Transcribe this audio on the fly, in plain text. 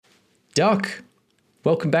Doc,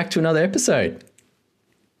 welcome back to another episode.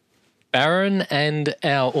 Baron and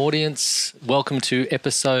our audience, welcome to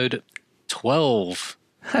episode 12.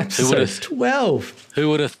 Episode 12. Who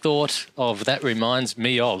would have thought of that? Reminds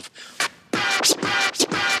me of.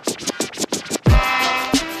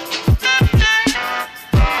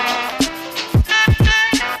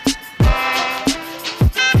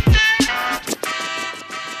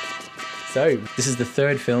 So, this is the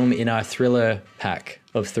third film in our thriller pack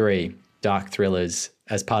of 3 dark thrillers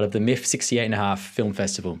as part of the MIF 68.5 Film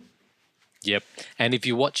Festival. Yep. And if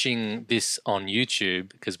you're watching this on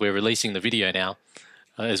YouTube, because we're releasing the video now,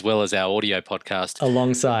 as well as our audio podcast.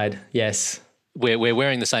 Alongside, yes. We're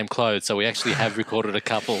wearing the same clothes, so we actually have recorded a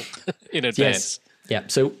couple in advance. Yes. Yeah.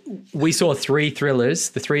 So we saw 3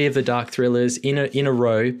 thrillers, the 3 of the dark thrillers in a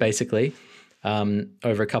row, basically,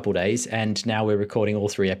 over a couple days. And now we're recording all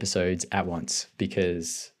 3 episodes at once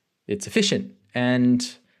because it's efficient. And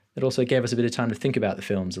it also gave us a bit of time to think about the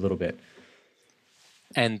films a little bit.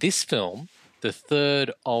 And this film, the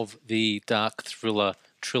third of the dark thriller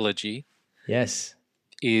trilogy, yes,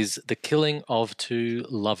 is The Killing of Two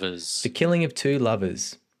Lovers. The Killing of Two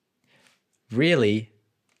Lovers. Really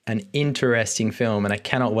an interesting film, and I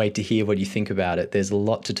cannot wait to hear what you think about it. There's a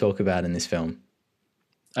lot to talk about in this film.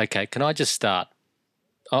 Okay, can I just start?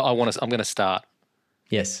 I'm going to start.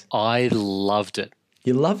 Yes. I loved it.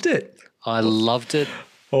 You loved it? I loved it.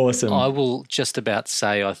 Awesome. I will just about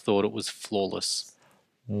say I thought it was flawless.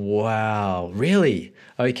 Wow. Really?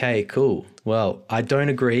 Okay, cool. Well, I don't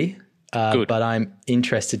agree, but I'm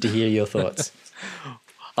interested to hear your thoughts.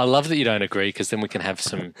 I love that you don't agree because then we can have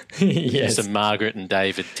some, yes. some Margaret and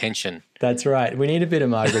David tension. That's right. We need a bit of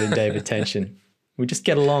Margaret and David tension. We just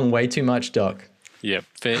get along way too much, Doc. Yeah.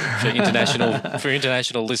 For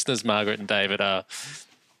international listeners, Margaret and David are...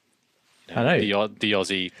 I know. The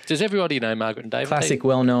Aussie. Does everybody know Margaret and David? Classic,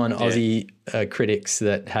 well-known Aussie critics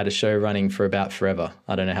that had a show running for about forever.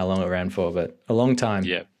 I don't know how long it ran for, but a long time.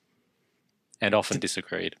 Yeah. And often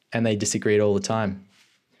disagreed. And they disagreed all the time.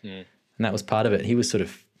 Mm. And that was part of it. He was sort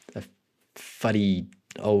of a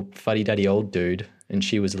fuddy-duddy old dude, and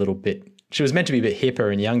she was she was meant to be a bit hipper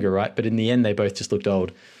and younger, right? But in the end, they both just looked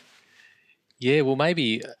old. Yeah, well,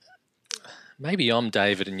 maybe I'm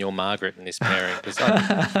David and you're Margaret in this pairing because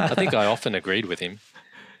I think I often agreed with him.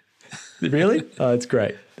 Really? Oh, that's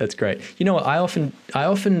great. That's great. You know what? I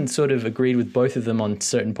often sort of agreed with both of them on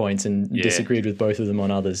certain points and disagreed with both of them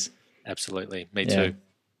on others. Absolutely. Me too.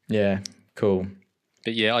 Yeah. Cool.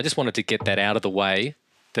 But yeah, I just wanted to get that out of the way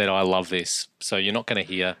that I love this. So you're not going to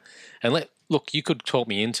hear and look, you could talk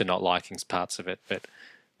me into not liking parts of it, but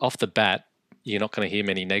off the bat, you're not going to hear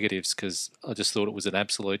many negatives because I just thought it was an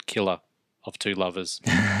absolute killer of Two Lovers.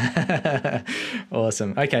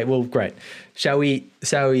 Awesome. Okay, well, great. Shall we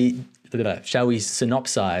synopsize?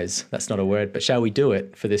 That's not a word, but shall we do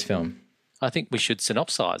it for this film? I think we should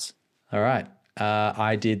synopsize. All right.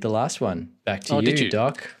 I did the last one. Back to you, did you?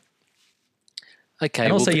 Doc. Okay.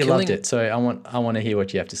 And also you loved it, so I want to hear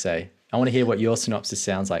what you have to say. I want to hear what your synopsis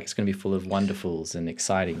sounds like. It's going to be full of wonderfuls and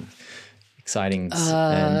excitings.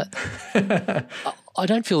 I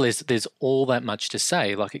don't feel there's all that much to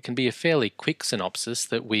say. Like it can be a fairly quick synopsis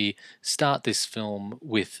that we start this film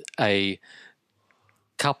with a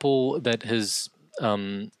couple that has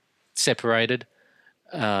separated.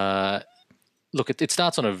 Look, it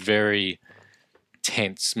starts on a very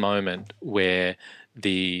tense moment where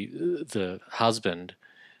the husband,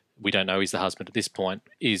 we don't know he's the husband at this point,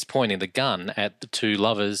 is pointing the gun at the two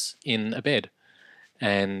lovers in a bed,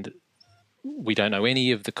 and we don't know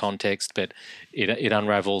any of the context, but it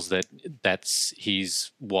unravels that that's his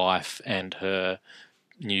wife and her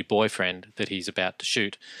new boyfriend that he's about to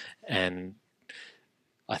shoot. And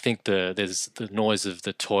I think there's the noise of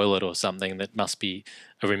the toilet or something that must be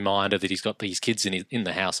a reminder that he's got these kids in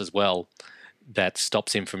the house as well that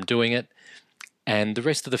stops him from doing it. And the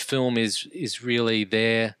rest of the film is really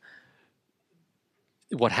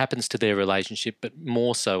what happens to their relationship, but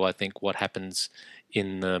more so I think what happens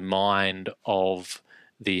in the mind of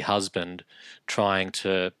the husband trying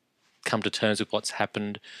to come to terms with what's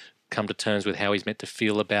happened, come to terms with how he's meant to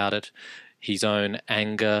feel about it, his own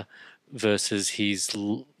anger versus his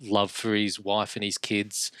love for his wife and his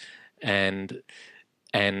kids, and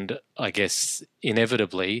I guess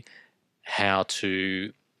inevitably how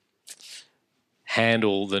to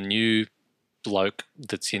handle the new bloke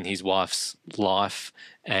that's in his wife's life.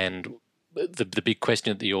 And the big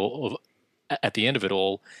question at the end of it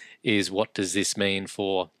all is, what does this mean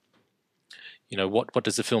for, what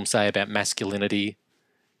does the film say about masculinity,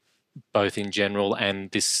 both in general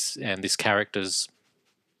and this character's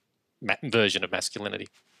version of masculinity?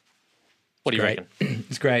 What do you Great. reckon?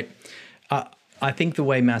 It's great. I think the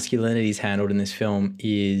way masculinity is handled in this film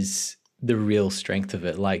is the real strength of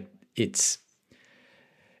it. Like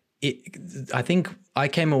I think I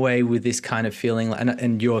came away with this kind of feeling,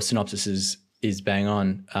 and your synopsis is bang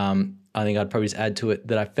on. I think I'd probably just add to it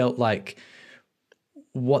that I felt like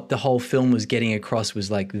what the whole film was getting across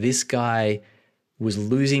was like this guy was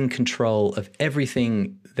losing control of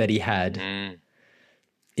everything that he had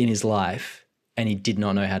in his life, and he did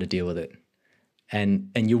not know how to deal with it. And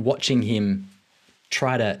you're watching him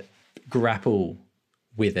try to grapple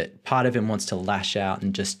with it. Part of him wants to lash out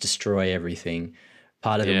and just destroy everything.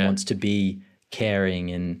 Part of him wants to be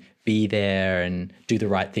caring and be there and do the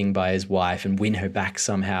right thing by his wife and win her back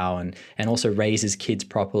somehow, and also raise his kids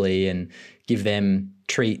properly and give them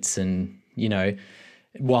treats, and, you know,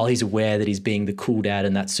 while he's aware that he's being the cool dad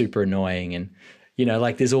and that's super annoying. And, you know,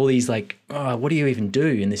 like there's all these like, oh, what do you even do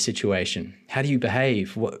in this situation? How do you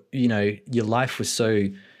behave? What, you know, your life was so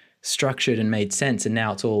structured and made sense, and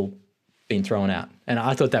now it's all been thrown out. And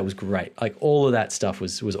I thought that was great. Like all of that stuff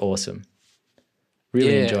was awesome.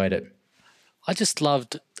 Really enjoyed it. I just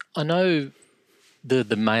loved, I know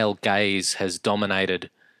the male gaze has dominated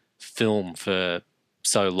film for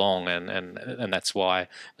so long, and that's why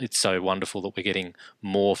it's so wonderful that we're getting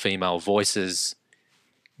more female voices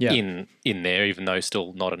in there, even though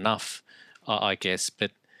still not enough, I guess.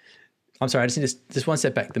 But I'm sorry, I just need just one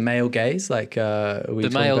step back. The male gaze, like the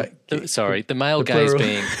male gaze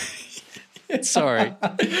being sorry,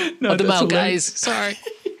 no, the male gaze. Sorry.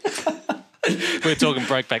 We're talking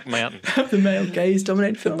Brokeback Mountain. The male gaze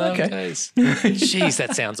dominated film. The male gaze. Jeez,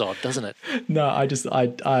 that sounds odd, doesn't it? No, I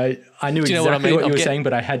knew exactly what you were saying,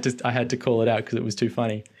 but I had to call it out because it was too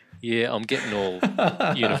funny. Yeah, I'm getting all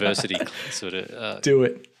university sort of do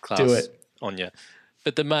it on you.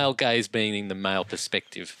 But the male gaze being the male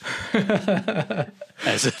perspective,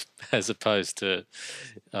 as opposed to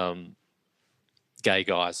gay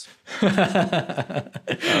guys.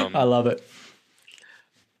 I love it.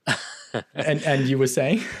 And you were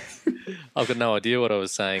saying? I've got no idea what I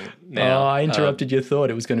was saying now. Oh, I interrupted your thought.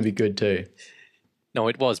 It was going to be good too. No,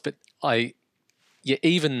 it was. But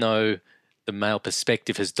even though the male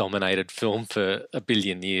perspective has dominated film for a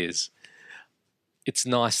billion years, it's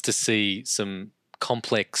nice to see some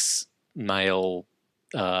complex male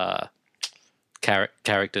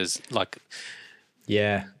characters, like,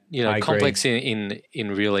 complex in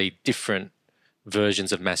really different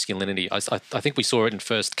versions of masculinity. I think we saw it in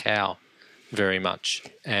First Cow very much,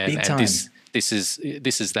 and this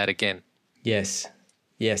is that again. Yes,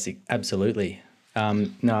 absolutely.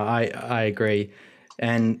 No, I agree.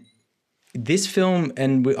 And this film,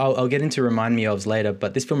 and I'll get into remind me ofs later,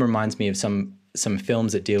 but this film reminds me of some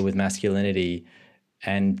films that deal with masculinity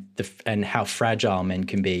and how fragile men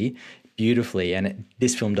can be beautifully, and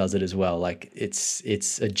this film does it as well. Like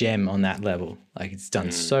it's a gem on that level. Like it's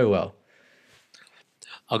done so well.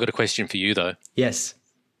 I've got a question for you though. Yes.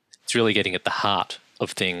 It's really getting at the heart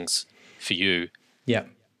of things for you. Yeah.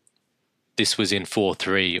 This was in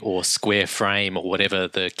 4:3 or square frame or whatever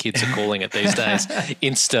the kids are calling it these days.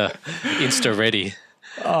 Insta ready.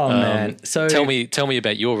 Oh man. So tell me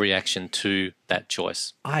about your reaction to that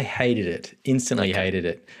choice. I hated it. Instantly hated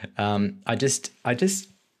it. I just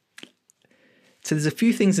so there's a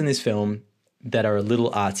few things in this film that are a little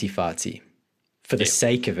artsy fartsy for the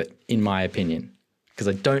sake of it, in my opinion, because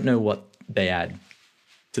I don't know what they add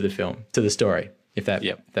to the film, to the story, if that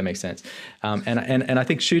makes sense. And I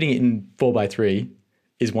think shooting it in 4:3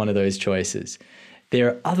 is one of those choices. There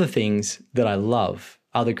are other things that I love,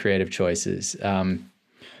 other creative choices.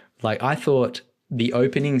 Like I thought the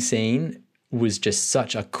opening scene was just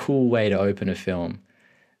such a cool way to open a film.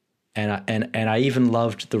 And I even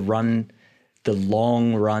loved the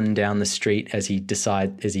long run down the street as he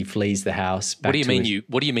flees the house. What do you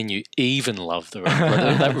mean you even love the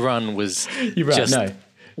run? That run was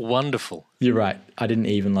wonderful. You're right. I didn't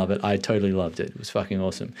even love it. I totally loved it. It was fucking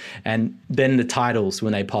awesome. And then the titles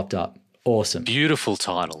when they popped up, awesome. Beautiful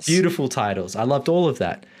titles. I loved all of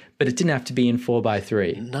that. But it didn't have to be in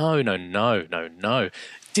 4:3. No.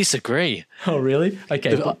 Disagree. Oh, really?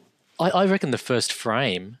 Okay. I reckon the first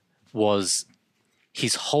frame was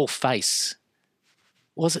his whole face.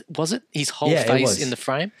 Was it his whole face in the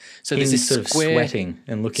frame? So there's this sort of sweating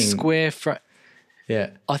and looking square frame.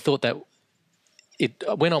 Yeah, I thought that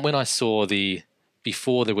when I saw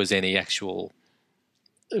before there was any actual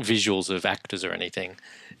visuals of actors or anything,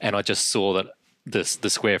 and I just saw that the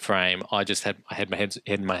square frame. I had my head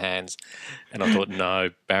in my hands, and I thought, no,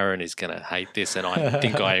 Barron is going to hate this, and I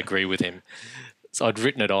think I agree with him. So I'd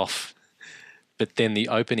written it off, but then the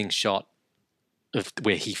opening shot of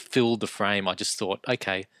where he filled the frame, I just thought,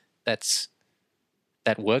 okay, that's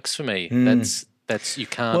that works for me. That's you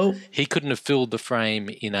can't. Well- he couldn't have filled the frame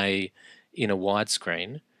in a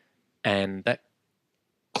widescreen, and that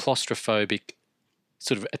claustrophobic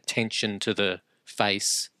sort of attention to the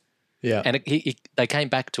face. Yeah. And they came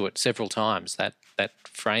back to it several times. That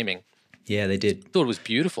framing. Yeah, they did. Thought it was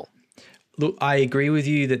beautiful. Look, I agree with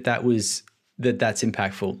you that's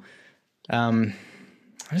impactful. I'm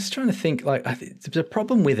just trying to think. Like, the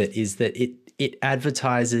problem with it is that it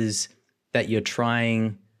advertises that you're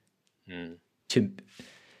trying to.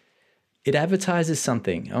 It advertises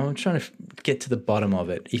something. I'm trying to get to the bottom of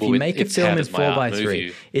it. If you make a film in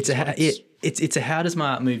 4:3, it's a how does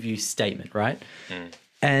my art move you statement, right?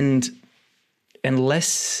 And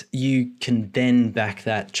unless you can then back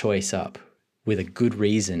that choice up with a good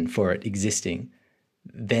reason for it existing,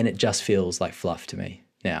 then it just feels like fluff to me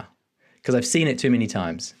now, because I've seen it too many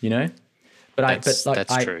times, you know. That's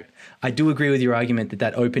true. I do agree with your argument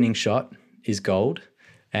that opening shot is gold,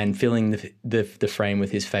 and filling the frame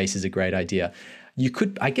with his face is a great idea.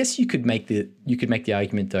 I guess you could make the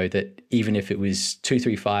argument though that even if it was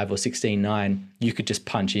 235 or 16:9, you could just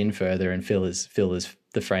punch in further and fill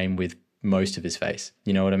the frame with most of his face.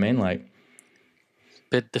 You know what I mean? Like,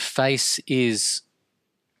 but the face is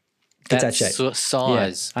it's that shape. Sort of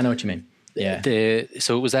size. Yeah, I know what you mean. Yeah.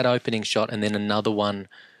 So it was that opening shot, and then another one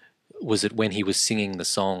was it when he was singing the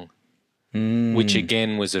song, which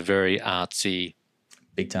again was a very artsy,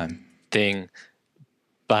 big time thing.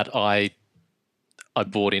 But I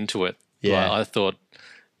bought into it. Yeah. I thought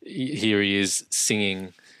here he is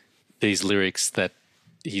singing these lyrics that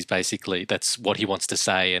that's what he wants to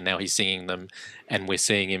say, and now he's singing them, and we're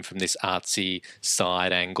seeing him from this artsy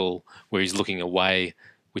side angle where he's looking away,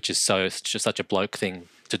 which is just such a bloke thing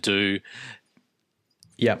to do.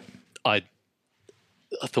 Yep. I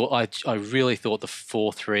really thought the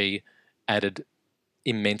 4:3 added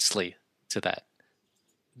immensely to that.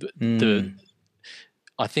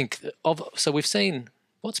 I think so we've seen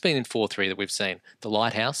what's been in 4:3 that we've seen. The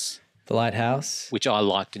Lighthouse, which I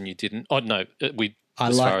liked and you didn't. Oh no,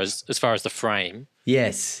 as far as the frame.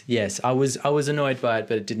 Yes. I was annoyed by it,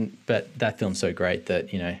 but it didn't. But that film's so great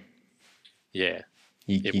that, you know. Yeah.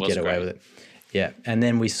 You get away with it. Yeah. And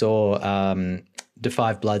then we saw The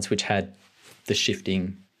Five Bloods, which had the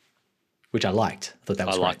shifting, which I liked. I thought that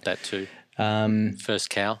was great. I liked that too. First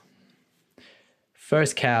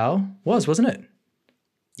Cow wasn't it?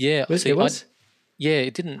 Yeah. It was?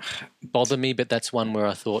 It didn't bother me, but that's one where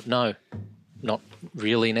I thought, no, not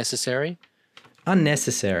really necessary.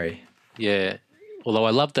 Unnecessary. Yeah. Although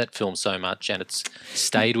I loved that film so much and it's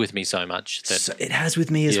stayed with me so much. It has with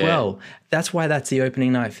me as well. That's why that's the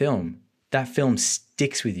opening night film. That film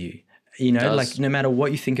sticks with you. You know, like no matter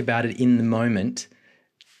what you think about it in the moment,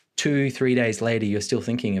 2-3 days later, you're still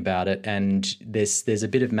thinking about it, and there's a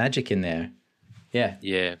bit of magic in there. Yeah.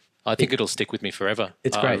 Yeah. I think it'll stick with me forever.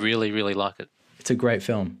 It's great. I really, really like it. It's a great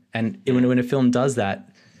film. And when a film does that,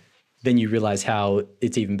 then you realize how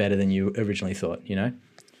it's even better than you originally thought, you know?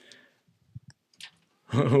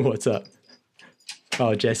 What's up?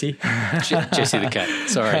 Oh, Jesse? Jesse the cat.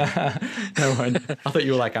 Sorry. No one. I thought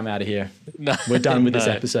you were like, I'm out of here. No, we're done with this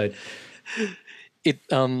episode.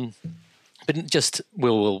 But just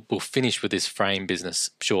we'll finish with this frame business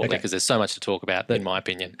shortly because there's so much to talk about, in my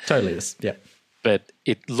opinion. Totally is. Yeah. But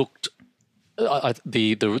it looked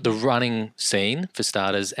the running scene for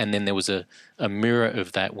starters, and then there was a mirror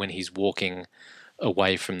of that when he's walking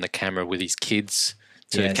away from the camera with his kids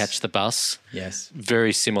to catch the bus. Yes.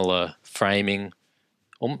 Very similar framing,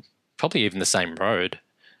 or probably even the same road.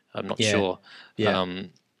 I'm not sure. Yeah.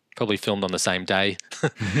 Probably filmed on the same day.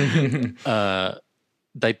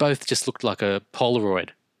 They both just looked like a Polaroid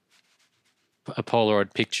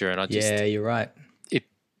picture, and you're right.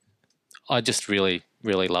 I just really,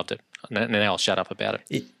 really loved it. And now I'll shut up about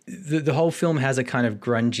it. The whole film has a kind of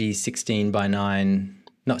grungy 16:9,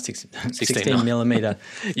 not 16 millimeter.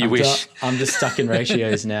 Wish. I'm just stuck in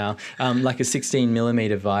ratios now. Like a 16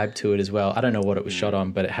 millimeter vibe to it as well. I don't know what it was shot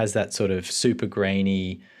on, but it has that sort of super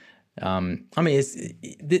grainy. There's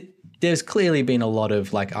clearly been a lot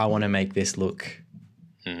of like, I want to make this look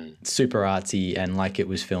super artsy and like it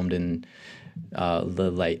was filmed in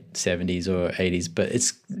the late 70s or 80s, but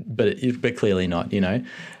clearly not, you know.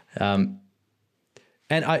 And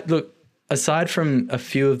aside from a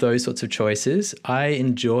few of those sorts of choices, I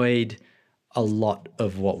enjoyed a lot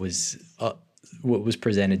of what was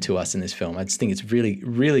presented to us in this film. I just think it's really,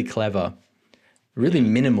 really clever, really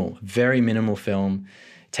minimal, very minimal film.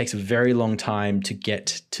 It takes a very long time to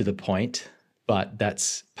get to the point, but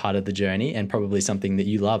that's part of the journey and probably something that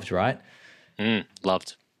you loved, right?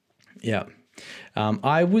 Loved. Yeah.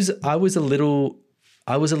 I was a little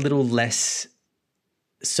less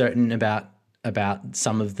certain about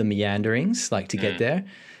some of the meanderings, like to get there,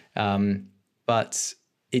 but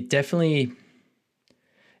it definitely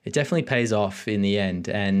pays off in the end,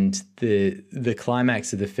 and the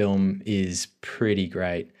climax of the film is pretty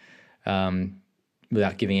great.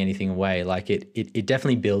 Without giving anything away, like it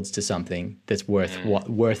definitely builds to something that's worth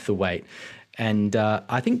the wait. And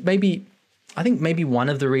I think maybe one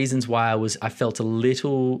of the reasons why I felt a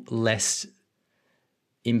little less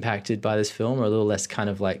impacted by this film, or a little less kind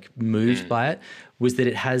of like moved by it, was that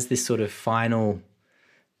it has this sort of final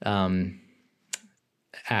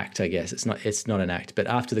act. I guess it's not an act, but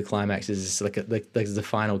after the climax is like there's the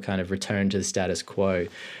final kind of return to the status quo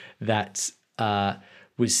that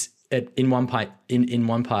was in one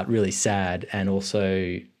part really sad, and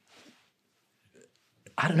also,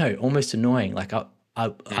 I don't know, almost annoying. Like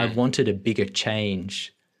I wanted a bigger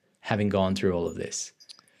change having gone through all of this.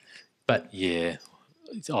 But yeah,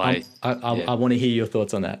 I want to hear your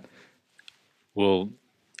thoughts on that. Well,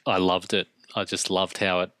 I loved it. I just loved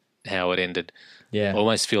how it ended. Yeah. I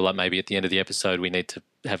almost feel like maybe at the end of the episode we need to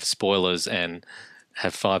have spoilers and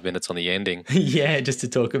have 5 minutes on the ending. Yeah, just to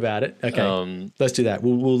talk about it. Okay, let's do that.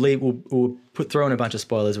 We'll throw in a bunch of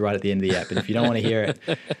spoilers right at the end of the app, and if you don't want to hear it,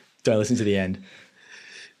 don't listen to the end.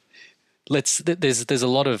 There's a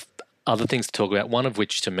lot of other things to talk about. One of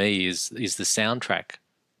which to me is the soundtrack.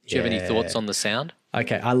 Do you have any thoughts on the sound?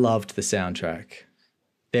 Okay, I loved the soundtrack.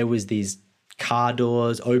 There was these car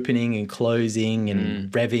doors opening and closing and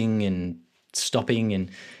revving and stopping, and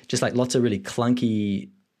just like lots of really clunky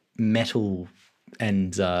metal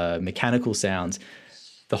and mechanical sounds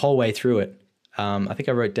the whole way through it. I think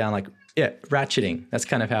I wrote down ratcheting. That's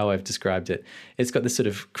kind of how I've described it. It's got this sort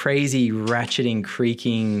of crazy ratcheting,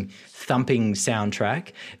 creaking, thumping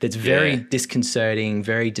soundtrack that's very disconcerting,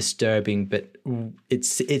 very disturbing, but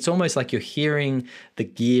it's almost like you're hearing the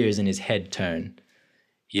gears in his head turn.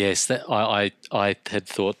 Yes, I had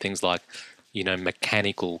thought things like,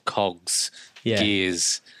 mechanical cogs,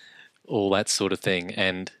 gears, all that sort of thing,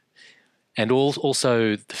 and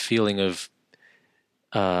also the feeling of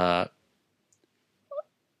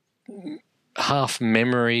half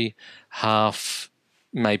memory, half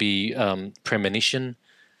maybe premonition.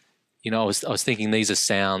 I was thinking these are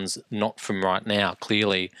sounds not from right now,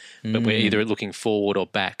 clearly, but we're either looking forward or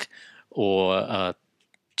back, or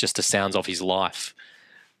just the sounds of his life.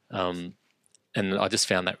 And I just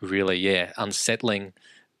found that really, unsettling,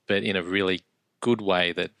 but in a really good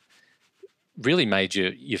way that really made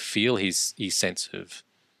you feel his sense of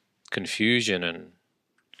confusion and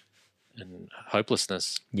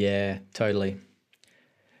hopelessness. Yeah, totally.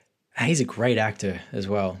 He's a great actor as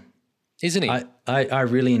well, isn't he? I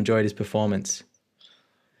really enjoyed his performance.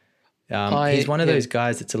 He's one of those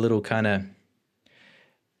guys that's a little kind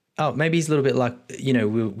of, maybe he's a little bit like,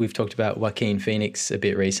 we've talked about Joaquin Phoenix a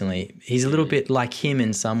bit recently. He's a little bit like him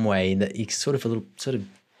in some way, that he's sort of a little sort of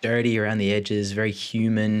dirty around the edges, very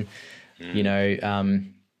human,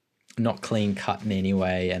 not clean cut in any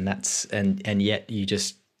way, and yet you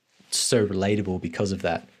just so relatable because of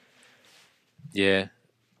that. Yeah,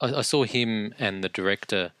 I saw him and the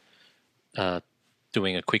director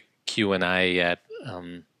doing a quick Q&A at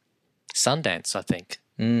Sundance, I think.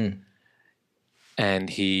 And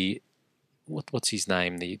he, what's his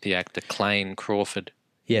name? The actor, Clayne Crawford.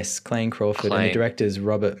 Yes, Clayne Crawford, and the director's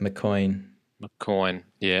Robert McCoyne.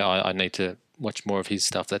 Yeah, I need to watch more of his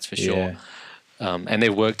stuff, that's for sure. And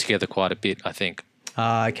they've worked together quite a bit, I think.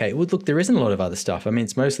 Okay. Well, look, there isn't a lot of other stuff. I mean,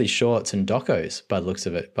 it's mostly shorts and docos by the looks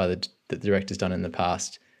of it, that the director's done in the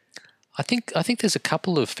past. I think there's a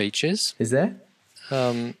couple of features. Is there?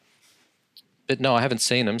 But no, I haven't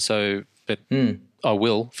seen them. But I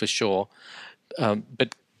will for sure.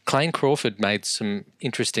 But Clayne Crawford made some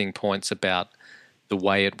interesting points about the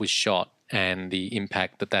way it was shot and the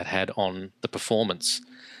impact that had on the performance.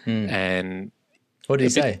 And what did he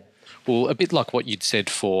say? Well, a bit like what you'd said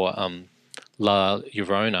for La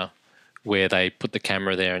Llorona, where they put the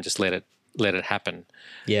camera there and just let it happen.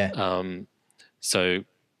 Yeah. So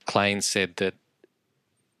Clayne said that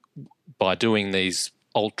by doing these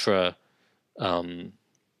ultra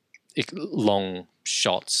long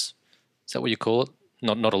shots, is that what you call it?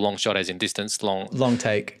 Not a long shot as in distance, long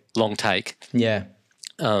take. Long take. Yeah.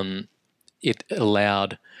 It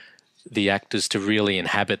allowed the actors to really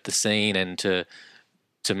inhabit the scene and to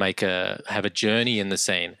have a journey in the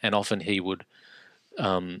scene. And often he would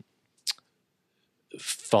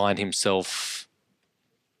find himself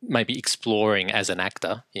maybe exploring as an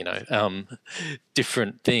actor,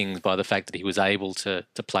 different things by the fact that he was able to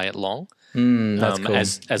play it long, that's cool.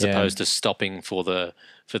 as opposed to stopping for the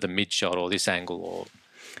mid shot or this angle or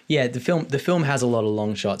Yeah, the film has a lot of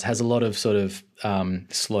long shots, has a lot of sort of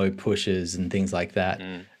slow pushes and things like that,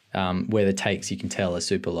 where the takes you can tell are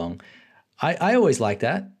super long. I always like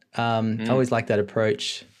that. I always like that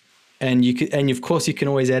approach, and of course you can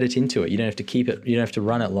always edit into it. You don't have to keep it. You don't have to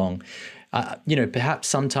run it long. Perhaps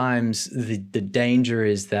sometimes the danger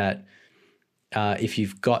is that if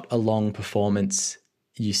you've got a long performance,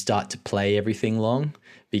 you start to play everything long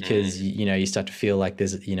because you start to feel like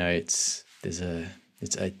there's it's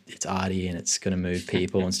arty and it's going to move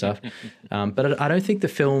people and stuff. But I don't think the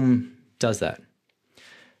film does that.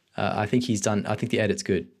 I think the edit's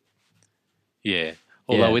good. Yeah.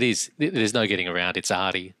 Although there's no getting around. It's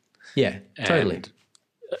arty. Yeah, totally. And,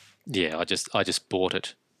 yeah, I just bought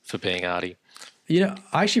it for being arty. I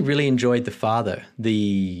actually really enjoyed the father,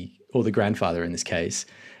 or the grandfather in this case.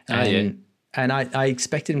 And I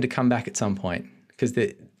expected him to come back at some point because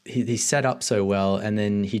he's set up so well and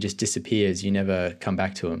then he just disappears. You never come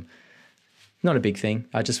back to him. Not a big thing.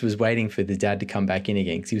 I just was waiting for the dad to come back in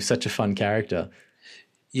again because he was such a fun character.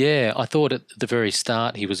 Yeah, I thought at the very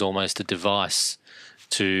start he was almost a device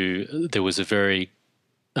there was a very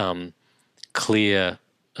clear,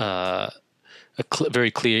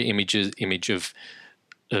 very clear image of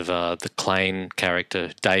the Clane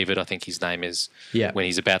character, David, I think his name is, when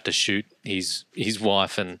he's about to shoot his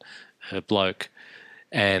wife and her bloke,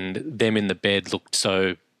 and them in the bed looked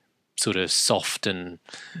so sort of soft and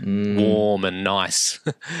warm and nice.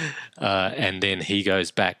 And then he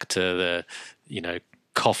goes back to the,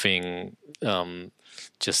 coughing,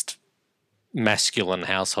 just masculine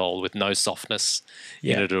household with no softness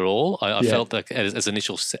in it at all. I felt like as an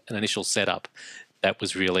initial setup, that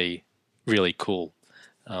was really, really cool.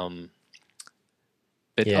 But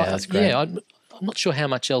that's great. I'm not sure how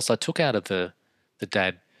much else I took out of the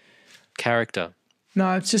dad character.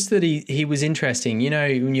 No, it's just that he was interesting.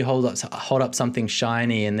 When you hold up something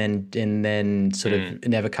shiny and then sort of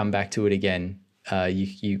never come back to it again,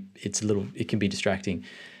 it can be distracting.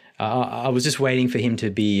 I was just waiting for him to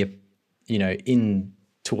be, in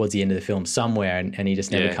towards the end of the film somewhere, and he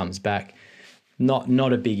just never comes back. Not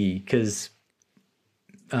a biggie because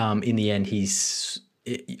in the end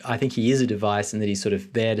I think he is a device, and that he's sort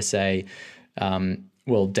of there to say,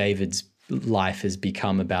 David's life has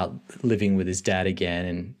become about living with his dad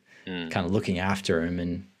again and kind of looking after him,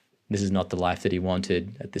 and this is not the life that he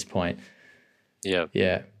wanted at this point. Yeah.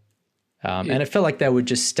 And it felt like they were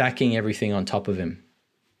just stacking everything on top of him,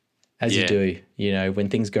 as you do. When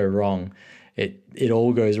things go wrong, it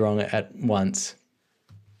all goes wrong at once.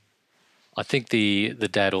 I think the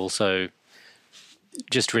dad also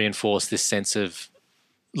just reinforced this sense of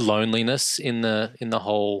loneliness in the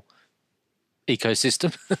whole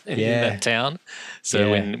ecosystem in that town.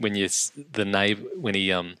 So when he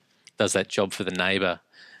does that job for the neighbor,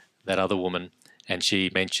 that other woman, and she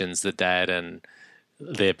mentions the dad, and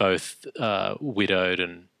they're both widowed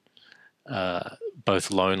and both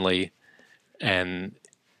lonely, and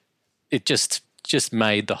it just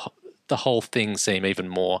made the whole thing seem even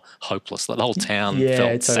more hopeless. Like the whole town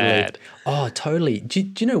felt sad. Oh, totally.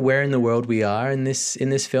 Do you know where in the world we are in this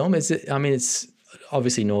film? Is it? I mean, it's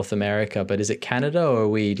obviously North America, but is it Canada, or are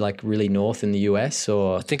we like really north in the US?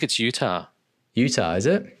 Or I think it's Utah. Utah, is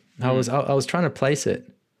it? I was trying to place it.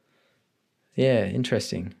 Yeah,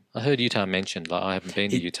 interesting. I heard Utah mentioned. Like I haven't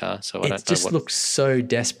been to Utah, so I don't know. It just looks so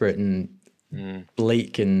desperate and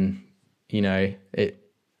bleak, and it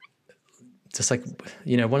just like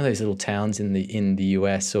one of those little towns in the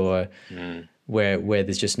US, or where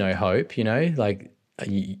there's just no hope. Like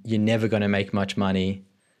you're never going to make much money.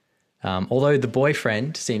 Although the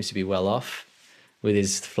boyfriend seems to be well off with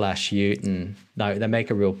his flash ute, and they make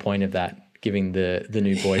a real point of that, giving the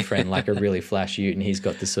new boyfriend like a really flash ute, and he's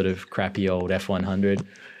got this sort of crappy old F-100.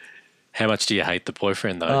 How much do you hate the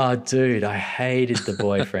boyfriend, though? Oh, dude, I hated the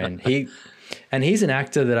boyfriend. He's an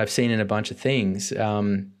actor that I've seen in a bunch of things.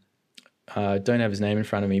 Don't have his name in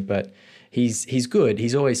front of me, but he's good.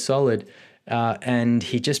 He's always solid, and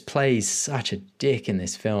he just plays such a dick in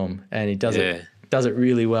this film, and he does it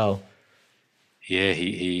really well. Yeah,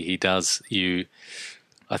 he does.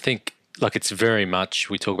 I think, like, it's very much,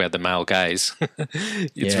 we talk about the male gaze.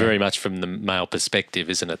 It's very much from the male perspective,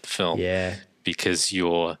 isn't it? The film, because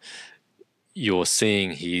you're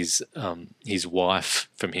seeing his wife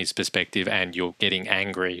from his perspective, and you're getting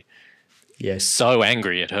angry. Yes, so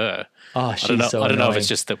angry at her. Oh, she's so annoying. I don't know if it's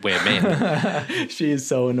just that we're men. She is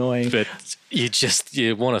so annoying. But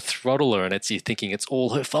you want to throttle her, and you're thinking it's all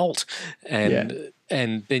her fault, and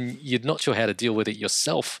then you're not sure how to deal with it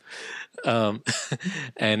yourself. And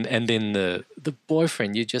then the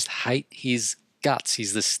boyfriend, you just hate his guts.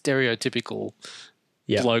 He's the stereotypical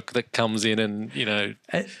Yeah. bloke that comes in and, you know,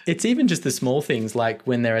 It's even just the small things, like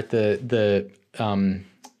when they're at the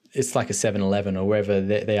it's like a 7-Eleven or wherever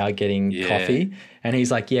they are getting Yeah. coffee, and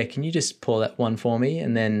he's like, yeah, can you just pour that one for me,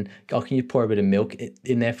 and then can you pour a bit of milk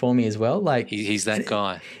in there for me as well? Like he's that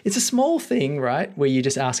guy. it's a small thing, right, where you're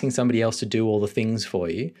just asking somebody else to do all the things for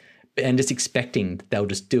you and just expecting they'll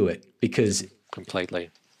just do it because Completely.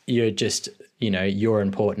 you're just, you're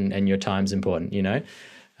important and your time's important,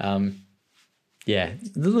 Yeah,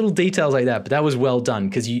 the little details like that, but that was well done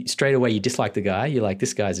because you straight away you dislike the guy. You're like,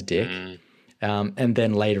 this guy's a dick. And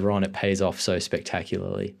then later on it pays off so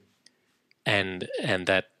spectacularly. And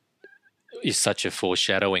that is such a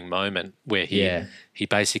foreshadowing moment where he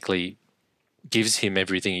basically gives him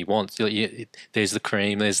everything he wants. There's the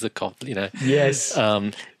cream, there's the coffee, Yes.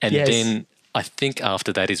 Then I think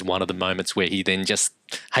after that is one of the moments where he then just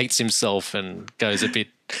hates himself and goes a bit.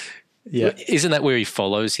 Yeah. Isn't that where he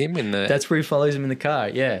follows him in the? That's where he follows him in the car.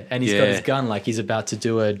 Yeah, and he's got his gun like he's about to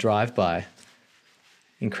do a drive-by.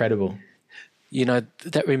 Incredible.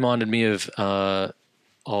 That reminded me of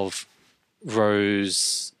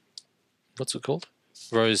Rose. What's it called?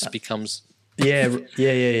 Rose becomes. Yeah.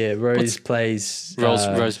 Rose plays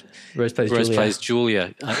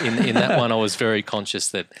Julia. In that one, I was very conscious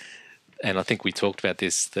that, and I think we talked about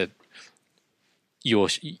this, that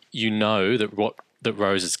that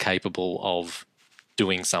Rose is capable of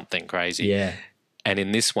doing something crazy. Yeah. And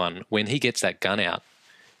in this one, when he gets that gun out,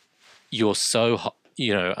 you're so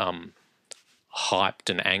hyped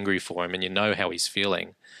and angry for him, and you know how he's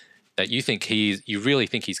feeling, that you really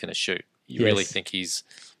think he's going to shoot. You really think he's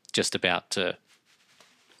just about to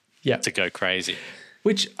go crazy.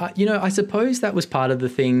 Which I suppose that was part of the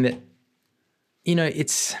thing that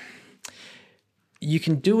it's you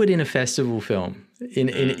can do it in a festival film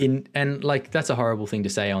and like that's a horrible thing to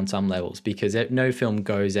say on some levels because no film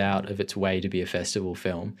goes out of its way to be a festival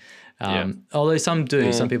film. Although some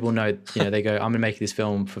do, some people know, they go, I'm going to make this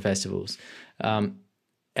film for festivals. But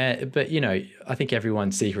I think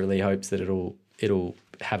everyone secretly hopes that it'll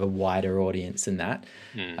have a wider audience than that.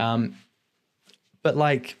 But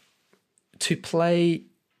like to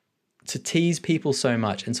tease people so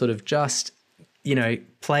much and sort of just,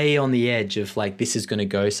 play on the edge of like, this is going to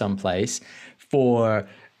go someplace for,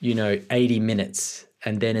 80 minutes.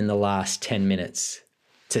 And then in the last 10 minutes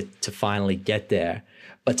to finally get there,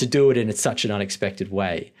 but to do it in such an unexpected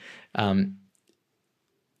way. On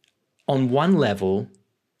one level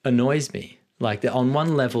annoys me. Like on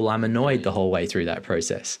one level, I'm annoyed the whole way through that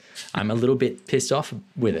process. I'm a little bit pissed off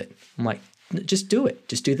with it. I'm like, just do it.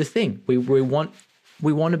 Just do the thing. We want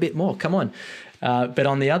a bit more. Come on. But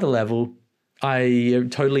on the other level, I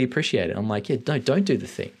totally appreciate it. I'm like, yeah, no, don't do the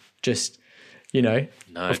thing. Just,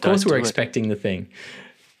 of course we're expecting the thing.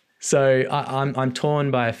 So I'm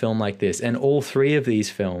torn by a film like this. And all three of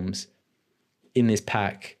these films in this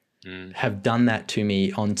pack have done that to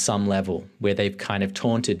me on some level where they've kind of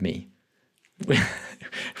taunted me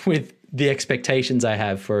with the expectations I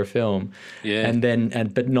have for a film. Yeah.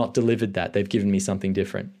 But not delivered that. They've given me something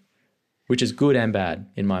different, which is good and bad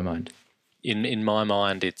in my mind. In my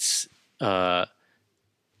mind, it's 500%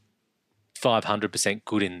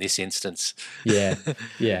 good in this instance. Yeah,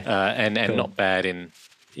 yeah. And cool. Not bad in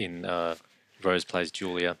Rose Plays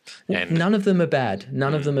Julia. And none of them are bad.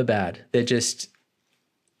 None of them are bad. They're just,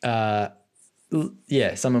 some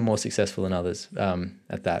are more successful than others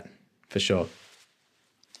at that, for sure.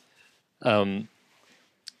 I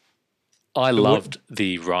loved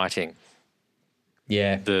the writing.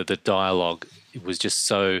 Yeah. The dialogue. It was just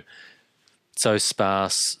so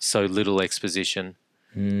sparse, so little exposition.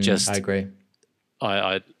 I agree.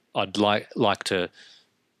 I'd like to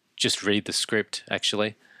just read the script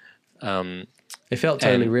actually. It felt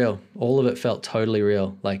totally real. All of it felt totally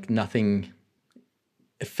real. Like nothing.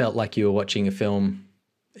 It felt like you were watching a film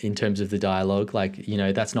in terms of the dialogue. Like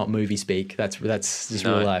that's not movie speak. That's just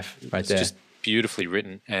real life right there. It's just beautifully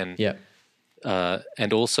written and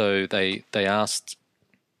and also they asked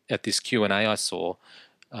at this Q&A I saw.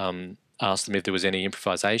 Asked them if there was any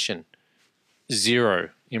improvisation. Zero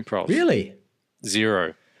improv. Really?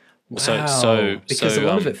 Zero. Wow. Because a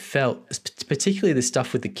lot of it felt, particularly the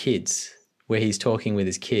stuff with the kids, where he's talking with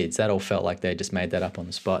his kids, that all felt like they just made that up on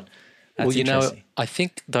the spot. That's interesting. I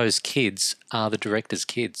think those kids are the director's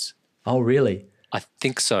kids. Oh, really? I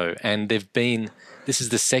think so. And this is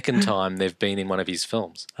the second time they've been in one of his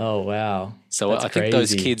films. Oh, wow. So that's crazy. Think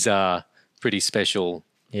those kids are pretty special.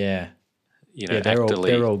 Yeah. They're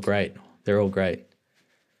all great. They're all great.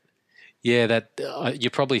 Yeah, that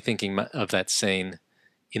you're probably thinking of that scene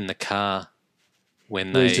in the car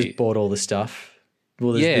when they just bought all the stuff.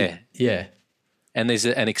 Well, yeah. Yeah. And there's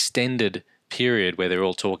an extended period where they're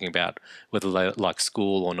all talking about whether they like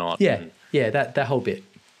school or not. Yeah, And, that whole bit.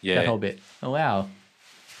 yeah. That whole bit. Oh, wow.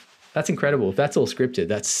 That's incredible. If that's all scripted,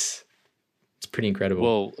 it's pretty incredible.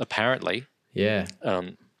 Well, apparently, yeah.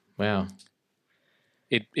 um, Wow.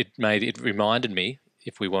 it reminded me,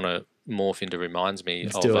 if we want to morph into reminds me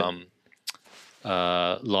Let's do of it.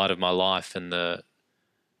 Light of My Life and the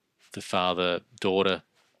father-daughter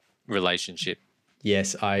relationship.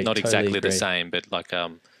 Yes, I Not totally exactly agree. the same, but like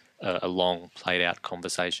a long played out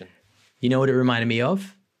conversation. You know what it reminded me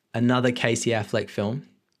of? Another Casey Affleck film.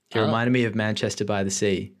 It reminded me of Manchester by the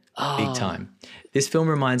Sea, big time. This film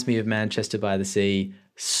reminds me of Manchester by the Sea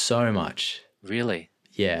so much. Really?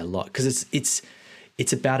 Yeah, a lot. Because it's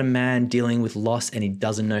about a man dealing with loss and he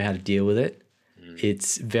doesn't know how to deal with it.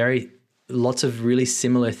 It's lots of really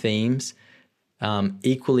similar themes,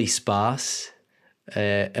 equally sparse,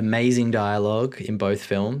 amazing dialogue in both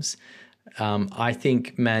films. I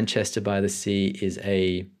think Manchester by the Sea is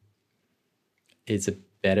a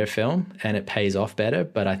better film and it pays off better,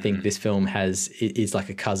 but I think this film is like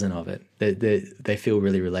a cousin of it. They feel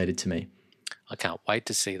really related to me. I can't wait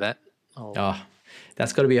to see that. Oh,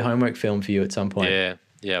 that's got to be a homework film for you at some point. Yeah.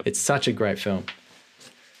 It's such a great film.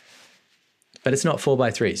 But it's not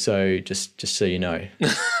 4:3, so just so you know,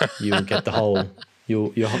 you'll get the whole.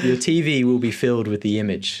 Your TV will be filled with the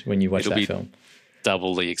image when you watch that film.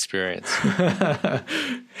 Double the experience.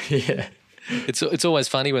 Yeah, it's always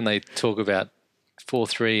funny when they talk about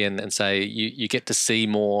 4:3 and say you get to see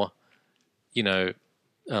more,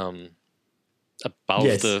 above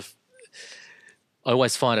Yes. I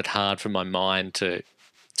always find it hard for my mind to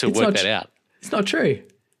work that out. It's not true.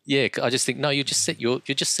 Yeah, I just think no, you're just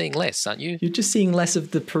seeing less, aren't you? You're just seeing less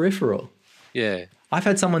of the peripheral. Yeah. I've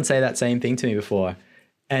had someone say that same thing to me before,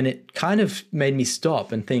 and it kind of made me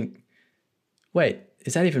stop and think, wait,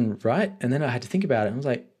 is that even right? And then I had to think about it. And I was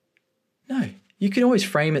like, no, you can always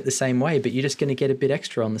frame it the same way, but you're just going to get a bit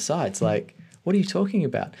extra on the sides. Like, what are you talking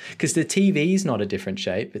about? Because the TV is not a different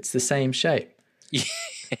shape. It's the same shape. Yeah.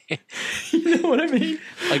 You know what I mean?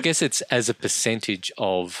 I guess it's as a percentage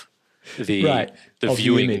of the Right, the of the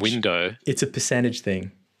viewing image. window. It's a percentage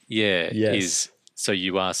thing. Yeah. Yes. So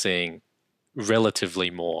you are seeing relatively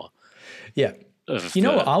more Yeah. of You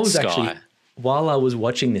know what? the I was sky. actually, while I was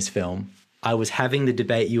watching this film, I was having the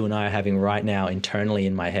debate you and I are having right now internally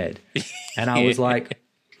in my head. And I was like,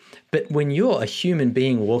 but when you're a human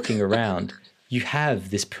being walking around, you have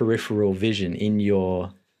this peripheral vision in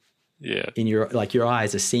your like your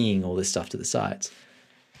eyes are seeing all this stuff to the sides.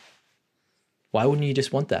 Why wouldn't you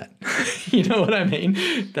just want that? You know what I mean?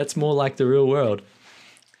 That's more like the real world.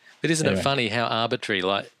 But isn't Anyway. it funny how arbitrary,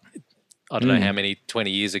 like, I don't know how many, 20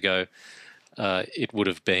 years ago, it would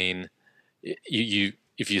have been, you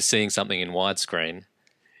if you're seeing something in widescreen,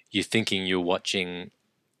 you're thinking you're watching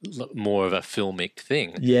more of a filmic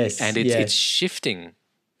thing. Yes, And it's shifting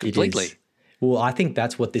completely. It is. Well, I think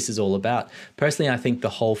that's what this is all about. Personally, I think the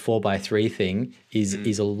whole 4:3 thing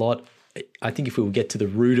is a lot. I think if we will get to the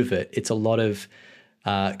root of it, it's a lot of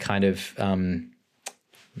kind of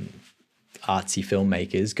artsy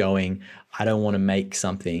filmmakers going, I don't want to make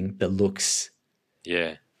something that looks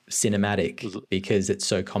Yeah. cinematic because it's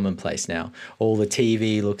so commonplace now. All the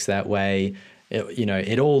TV looks that way.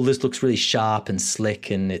 It all just looks really sharp and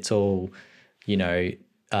slick, and it's all,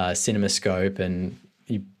 CinemaScope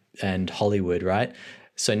and Hollywood, right?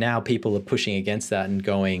 So now people are pushing against that and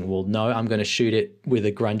going, well, no, I'm going to shoot it with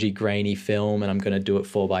a grungy, grainy film, and I'm going to do it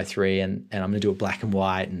 4:3, and I'm going to do it black and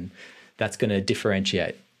white, and that's going to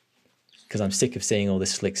differentiate because I'm sick of seeing all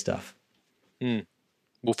this slick stuff.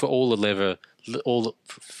 Well, for all the levels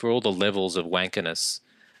of wankiness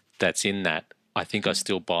that's in that, I think I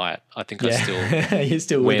still buy it. I think I still You're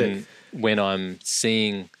still with it. when I'm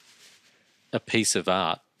seeing a piece of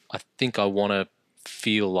art, I think I want to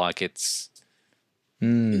feel like it's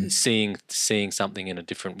seeing something in a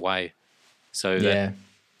different way. So that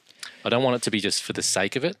I don't want it to be just for the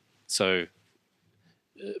sake of it. So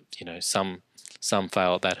some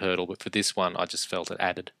fail at that hurdle, but for this one, I just felt it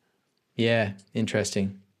added. Yeah,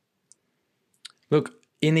 interesting. Look,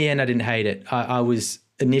 in the end, I didn't hate it. I was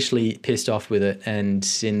initially pissed off with it, and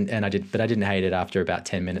I didn't hate it after about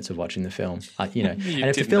 10 minutes of watching the film. And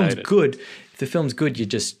if the film's good, you're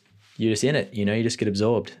just in it. You just get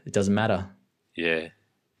absorbed. It doesn't matter. Yeah.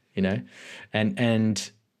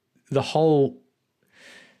 And the whole,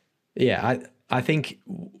 I think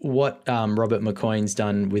what Robert McCoy's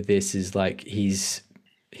done with this is like he's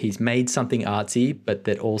made something artsy, but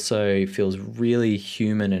that also feels really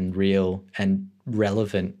human and real and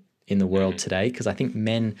relevant in the world today. Because I think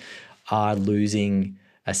men are losing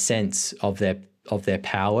a sense of their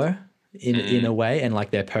power in a way, and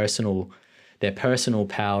like their personal their personal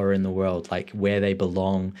power in the world, like where they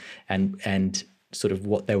belong, and sort of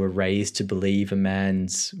what they were raised to believe a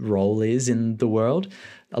man's role is in the world.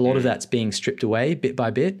 A lot of that's being stripped away bit by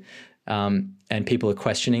bit, and people are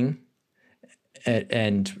questioning it,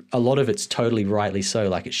 and a lot of it's totally rightly so,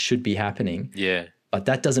 like it should be happening. Yeah. But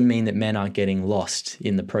that doesn't mean that men aren't getting lost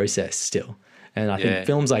in the process still. And I think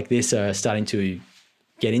films like this are starting to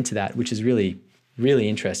get into that, which is really, really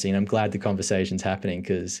interesting. I'm glad the conversation's happening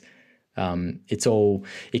because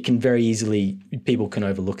it can very easily, people can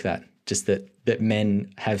overlook that, just that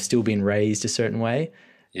men have still been raised a certain way.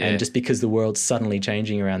 Yeah. And just because the world's suddenly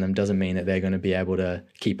changing around them doesn't mean that they're going to be able to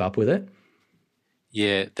keep up with it.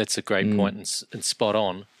 Yeah, that's a great point and spot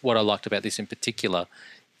on. What I liked about this in particular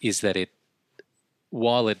is that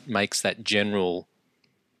while it makes that general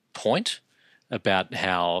point about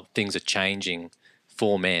how things are changing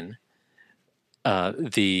for men, I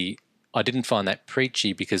didn't find that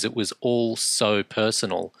preachy because it was all so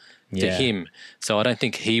personal to him. So I don't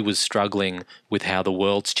think he was struggling with how the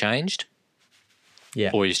world's changed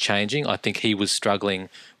or is changing. I think he was struggling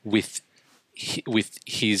with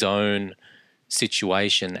his own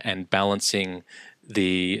situation and balancing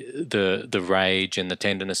the rage and the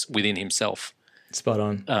tenderness within himself. Spot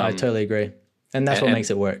on. I totally agree. And that's what makes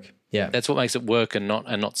it work. Yeah. That's what makes it work and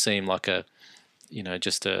not seem like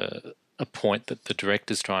just a point that the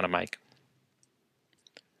director's trying to make.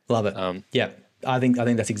 Love it. Yeah. I think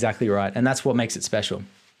that's exactly right. And that's what makes it special.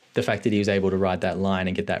 The fact that he was able to ride that line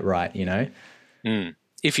and get that right, you know?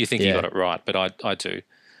 If you think he got it right, but I do.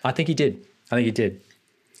 I think he did.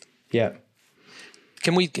 Yeah.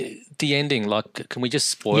 Can the ending, can we just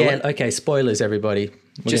spoil it? Yeah, okay, spoilers, everybody.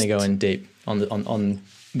 We're going to go in deep on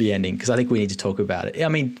the ending because I think we need to talk about it. I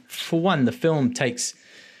mean, for one, the film takes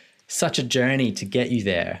such a journey to get you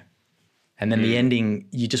there. And then the ending,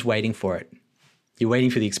 you're just waiting for it. You're waiting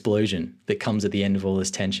for the explosion that comes at the end of all this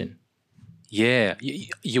tension. Yeah,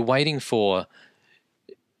 you're waiting for,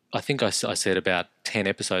 I think I said about 10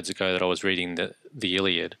 episodes ago that I was reading the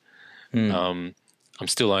Iliad. I'm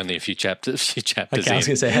still only a few chapters okay, in. I was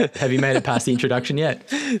going to say, have you made it past the introduction yet?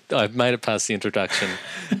 I've made it past the introduction,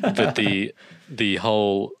 but the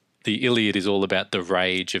Iliad is all about the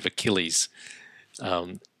rage of Achilles,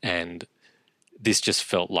 and this just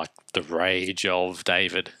felt like the rage of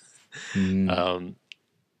David, and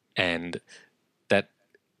that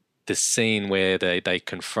the scene where they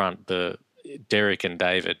confront Derek and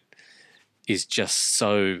David is just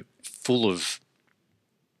so full of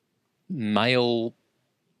male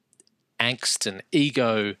angst and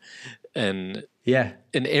ego and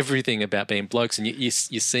everything about being blokes, and you're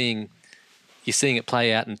seeing it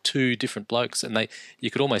play out in two different blokes, and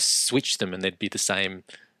you could almost switch them and they'd be the same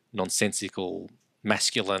nonsensical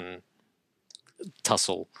masculine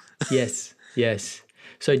tussle. Yes.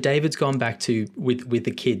 So David's gone back to with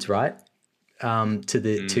the kids, right?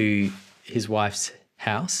 To his wife's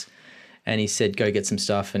house. And he said, go get some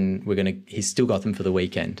stuff and he's still got them for the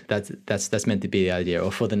weekend. That's meant to be the idea,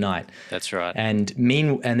 or for the night. That's right. And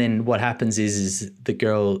then what happens is the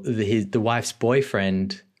girl, the wife's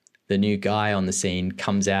boyfriend, the new guy on the scene,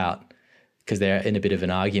 comes out because they're in a bit of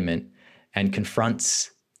an argument and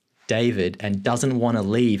confronts David and doesn't want to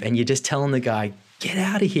leave. And you're just telling the guy, get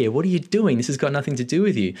out of here. What are you doing? This has got nothing to do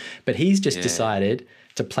with you. But he's just decided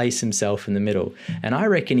to place himself in the middle. And I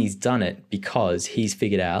reckon he's done it because he's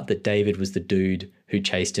figured out that David was the dude who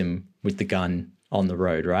chased him with the gun on the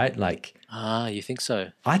road, right? Like, you think so?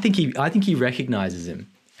 I think he recognizes him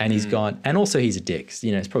and he's gone, and also he's a dick.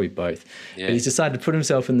 You know, it's probably both. Yeah. But he's decided to put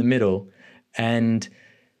himself in the middle, and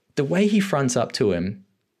the way he fronts up to him,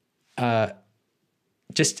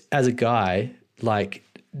 just as a guy, like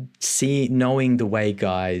knowing the way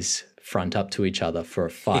guys front up to each other for a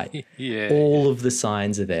fight. All of the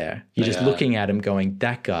signs are there. You're just looking at him going,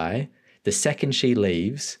 that guy, the second she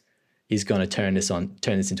leaves, is going to turn this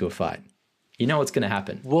into a fight. You know what's going to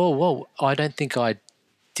happen. Whoa. I don't think I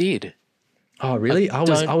did. Oh, really? I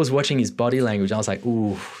was watching his body language. I was like,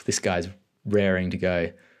 ooh, this guy's raring to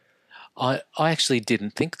go. I actually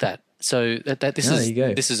didn't think that. So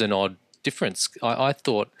this is an odd difference. I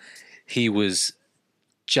thought he was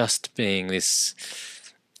just being this.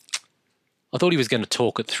 I thought he was going to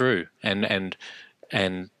talk it through and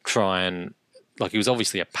try and, like, he was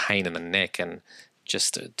obviously a pain in the neck and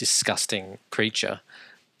just a disgusting creature,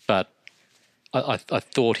 but I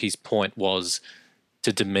thought his point was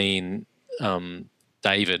to demean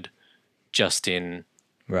David just in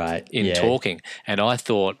talking, and I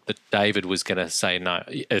thought that David was going to say no,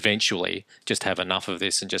 eventually just have enough of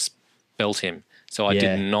this and just belt him. So I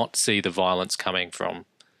did not see the violence coming from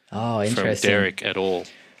Derek at all.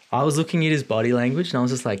 I was looking at his body language and I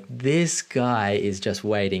was just like, this guy is just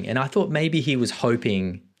waiting. And I thought maybe he was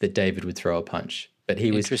hoping that David would throw a punch, but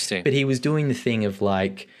Interesting. he was doing the thing of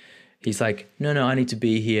like, he's like, no, I need to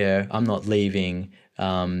be here. I'm not leaving.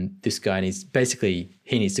 This guy he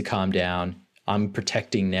needs to calm down. I'm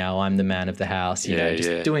protecting now. I'm the man of the house, you know,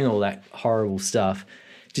 just doing all that horrible stuff.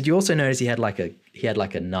 Did you also notice he had like a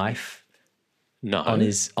knife No. on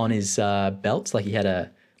his belt? Like he had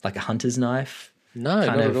a hunter's knife. No,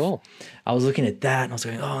 not at all. I was looking at that and I was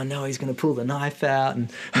going, oh no, he's going to pull the knife out.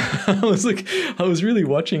 And I was really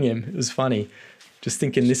watching him. It was funny. Just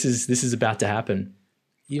thinking this is about to happen.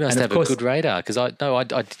 You must have a good radar because I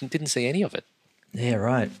didn't see any of it. Yeah,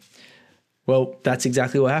 right. Well, that's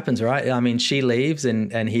exactly what happens, right? I mean, she leaves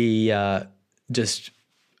and he just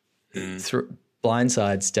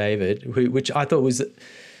blindsides David, which I thought was a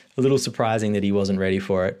little surprising that he wasn't ready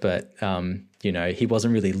for it. But, you know, he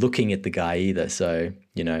wasn't really looking at the guy either. So,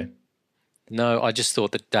 you know. No, I just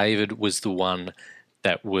thought that David was the one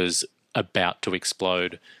that was about to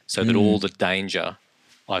explode so that all the danger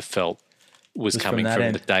I felt was coming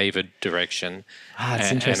from the David direction.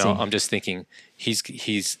 It's interesting. And I'm just thinking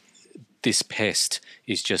this pest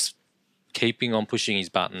is just keeping on pushing his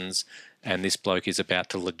buttons and this bloke is about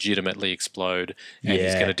to legitimately explode and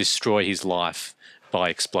he's going to destroy his life by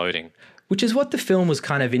exploding. Which is what the film was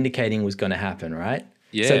kind of indicating was going to happen, right?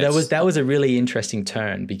 Yeah. So that was a really interesting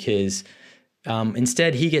turn because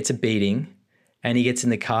instead he gets a beating and he gets in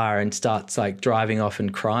the car and starts like driving off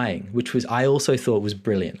and crying, which I also thought was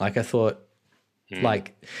brilliant. Like I thought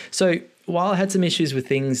so while I had some issues with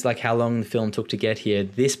things like how long the film took to get here,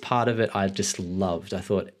 this part of it I just loved. I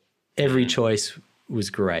thought every choice was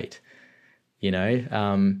great, you know?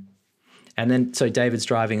 And then so David's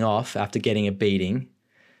driving off after getting a beating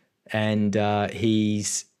and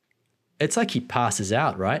it's like he passes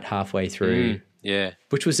out, right? Halfway through. Yeah.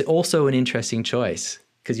 Which was also an interesting choice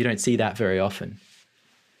because you don't see that very often.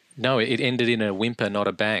 No, it ended in a whimper, not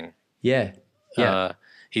a bang. Yeah. Yeah.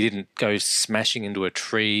 He didn't go smashing into a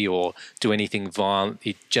tree or do anything violent.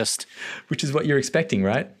 He just... Which is what you're expecting,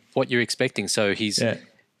 right? What you're expecting. So he's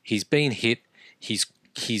been hit.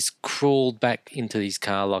 He's crawled back into his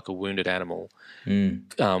car like a wounded animal.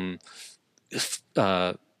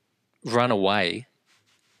 Run away,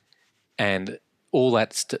 and all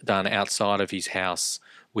that's done outside of his house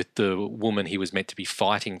with the woman he was meant to be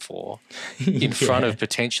fighting for in front of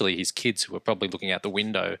potentially his kids who are probably looking out the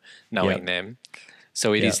window knowing them.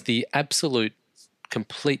 So it is the absolute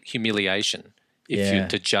complete humiliation if you're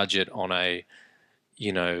to judge it on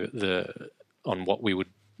on what we would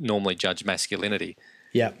normally judge masculinity.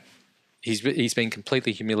 Yeah. He's been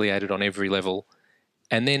completely humiliated on every level,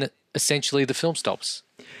 and then essentially the film stops.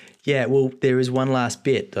 Yeah, well, there is one last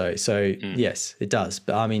bit though. So yes, it does.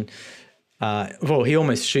 But I mean, he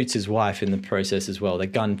almost shoots his wife in the process as well. The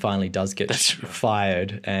gun finally does get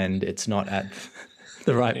fired, and it's not at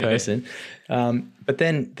the right person. But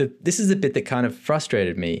then this is the bit that kind of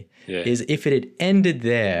frustrated me. Is if it had ended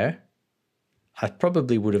there, I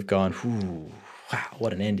probably would have gone, "Ooh, wow,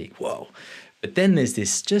 what an ending! Whoa!" But then there's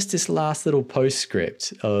this last little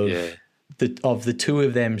postscript of the two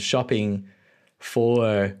of them shopping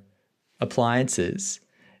for appliances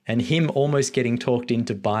and him almost getting talked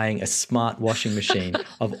into buying a smart washing machine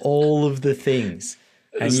of all of the things.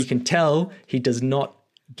 And you can tell he does not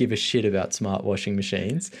give a shit about smart washing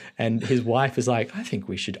machines. And his wife is like, I think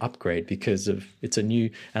we should upgrade because it's a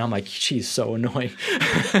new, and I'm like, she's so annoying.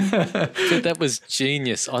 Dude, that was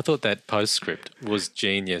genius. I thought that postscript was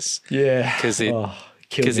genius. Yeah. Because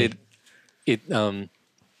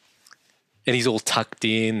and he's all tucked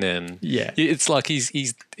in, and it's like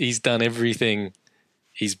he's done everything.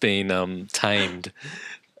 He's been tamed.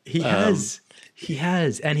 He has,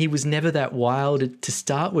 and he was never that wild to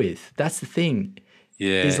start with. That's the thing.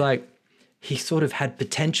 Yeah, he's like he sort of had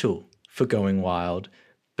potential for going wild,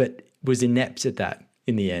 but was inept at that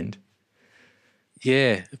in the end.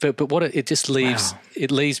 Yeah, but what it just leaves it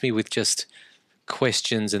leaves me with just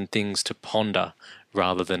questions and things to ponder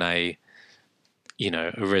rather than a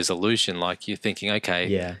resolution. Like you're thinking,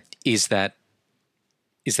 okay, is that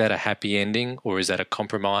a happy ending or is that a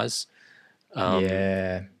compromise?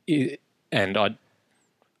 And I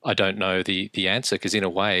don't know the answer because in a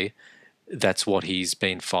way that's what he's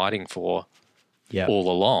been fighting for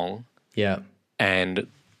all along. Yeah. And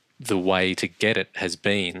the way to get it has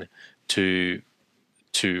been to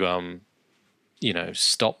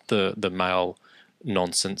stop the male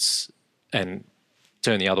nonsense and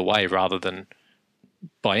turn the other way rather than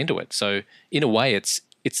buy into it. So in a way it's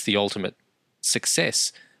the ultimate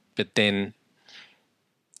success, but then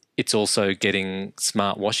it's also getting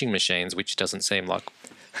smart washing machines, which doesn't seem like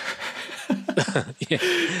Yeah,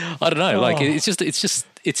 I don't know. Like Oh.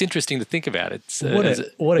 it's interesting to think about. It's What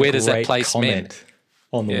a where does that great place men? comment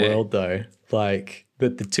on the Yeah. world, though. Like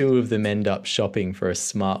that the two of them end up shopping for a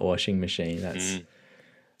smart washing machine. That's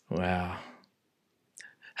wow.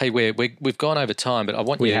 Hey, we've gone over time, but I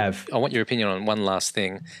want your opinion on one last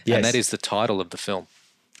thing, Yes. and that is the title of the film.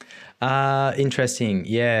 Interesting.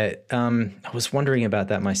 Yeah. I was wondering about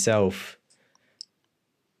that myself.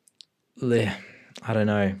 I don't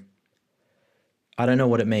know. I don't know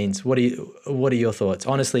what it means. What are your thoughts?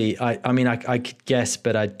 Honestly, I mean, I could guess,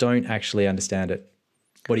 but I don't actually understand it.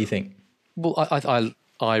 What do you think? Well,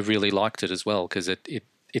 I really liked it as well because it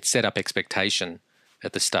set up expectation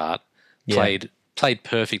at the start, Yeah. played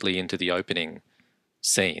perfectly into the opening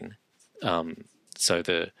scene. So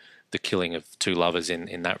the killing of two lovers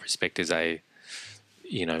in that respect is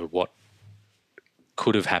what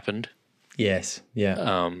could have happened. Yes.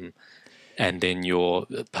 Yeah. And then your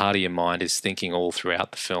part of your mind is thinking all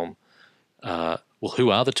throughout the film, well, who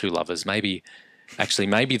are the two lovers? Maybe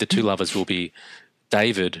the two lovers will be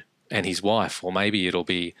David and his wife, or maybe it'll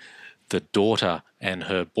be the daughter and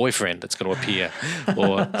her boyfriend that's going to appear,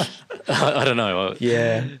 or I don't know.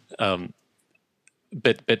 Yeah.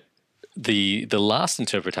 But the last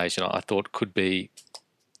interpretation I thought could be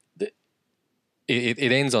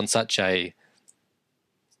it ends on such a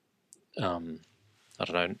I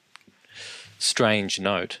don't know, strange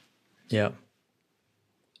note. Yeah.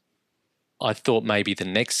 I thought maybe the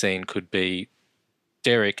next scene could be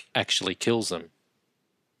Derek actually kills them.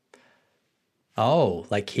 Oh,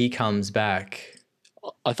 like he comes back.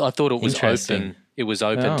 I thought it was Interesting. open. It was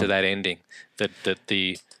open to Oh. that ending. That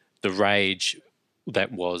the rage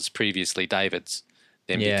that was previously David's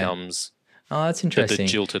then Yeah. becomes Oh, that's the interesting.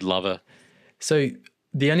 jilted lover. So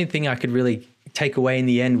the only thing I could really take away in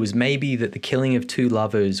the end was maybe that the killing of two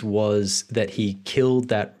lovers was that he killed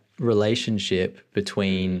that relationship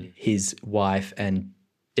between his wife and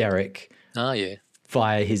Derek Oh yeah.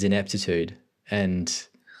 via his ineptitude and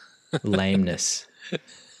lameness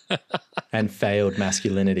and failed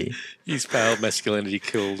masculinity. His failed masculinity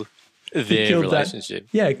killed He their killed that- relationship.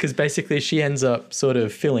 Yeah, because basically she ends up sort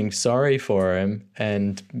of feeling sorry for him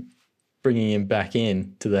and bringing him back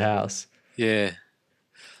in to the house, Yeah.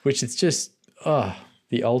 which is just,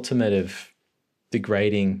 the ultimate of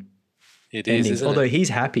degrading It is, ending. isn't Although it? he's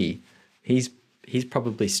happy. He's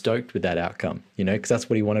probably stoked with that outcome, because that's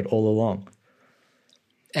what he wanted all along.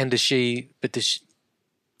 And does she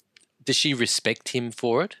respect him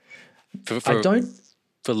for it? I don't,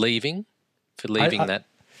 For leaving? For leaving I- that?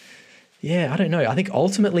 yeah, I don't know. I think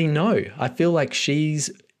ultimately, no. I feel like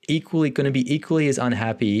she's going to be equally as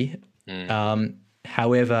unhappy.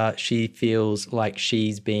 However, she feels like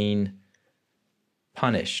she's been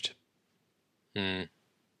punished.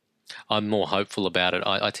 I'm more hopeful about it.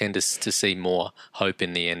 I tend to see more hope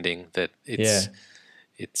in the ending that it's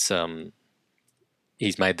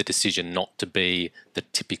he's made the decision not to be the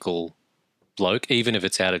typical bloke, even if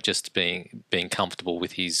it's out of just being comfortable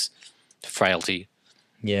with his frailty,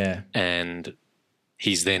 Yeah. and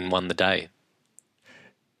he's then won the day.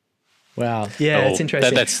 Wow. Yeah, it's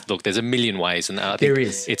interesting. Look, there's a million ways, and I think There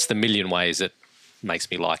is. it's the million ways that makes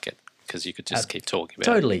me like it, because you could just keep talking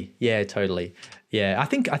about it. Totally. Yeah, totally. Yeah, I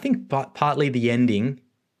think partly the ending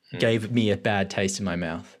gave me a bad taste in my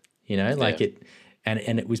mouth. Like Yeah. it,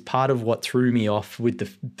 and it was part of what threw me off with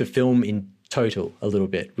the film in total a little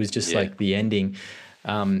bit, was just Yeah. like the ending,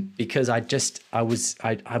 because I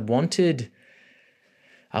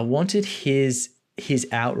wanted his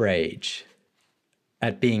outrage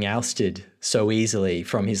at being ousted so easily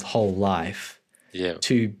from his whole life Yeah.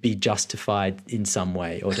 to be justified in some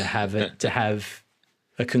way, or to have it to have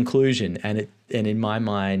a conclusion. And in my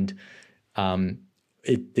mind,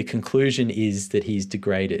 the conclusion is that he's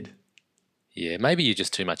degraded. Yeah, maybe you're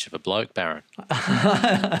just too much of a bloke, Baron.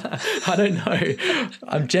 I don't know.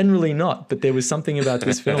 I'm generally not, but there was something about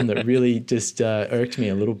this film that really just irked me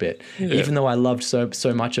a little bit, even though I loved so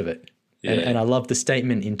much of it, and I loved the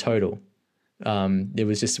statement in total. It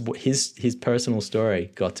was just his personal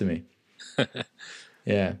story got to me.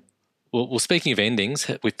 Yeah. Well, speaking of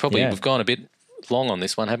endings, we've gone a bit long on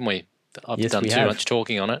this one, haven't we? I've Yes, done we too have. much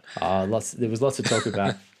talking on it. There was lots to talk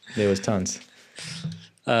about. There was tons.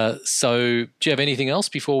 So, do you have anything else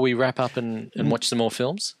before we wrap up and watch some more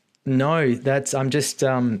films? No,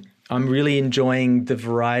 I'm really enjoying the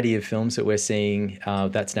variety of films that we're seeing.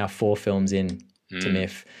 That's now 4 films in to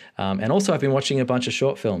MIF. And also I've been watching a bunch of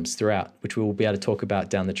short films throughout, which we will be able to talk about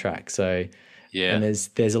down the track. So, Yeah. and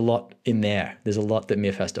there's a lot in there. There's a lot that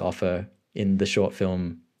MIF has to offer in the short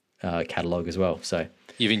film catalog as well. So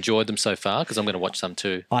You've enjoyed them so far? Because I'm going to watch some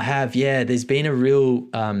too. I have, yeah. There's been a real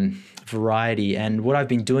variety, and what I've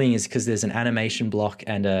been doing is because there's an animation block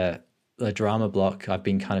and a drama block. I've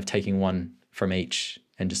been kind of taking one from each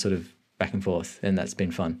and just sort of back and forth, and that's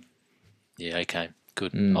been fun. Yeah, okay,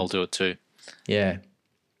 good. I'll do it too. Yeah,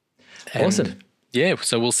 And, awesome. Yeah,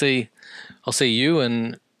 so we'll see. I'll see you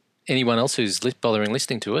and anyone else who's bothering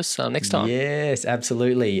listening to us next time. Yes,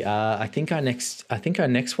 absolutely. I think our next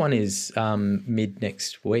one is mid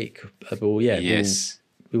next week. Well, yeah, Yes.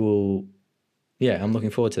 we will. Yeah, I'm looking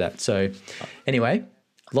forward to that. So, anyway,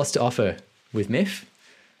 lots to offer with Miff,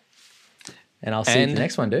 and I'll see you in the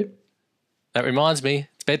next one, dude. That reminds me,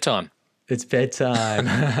 it's bedtime. It's bedtime.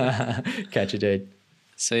 Catch you, dude.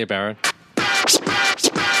 See you, Baron.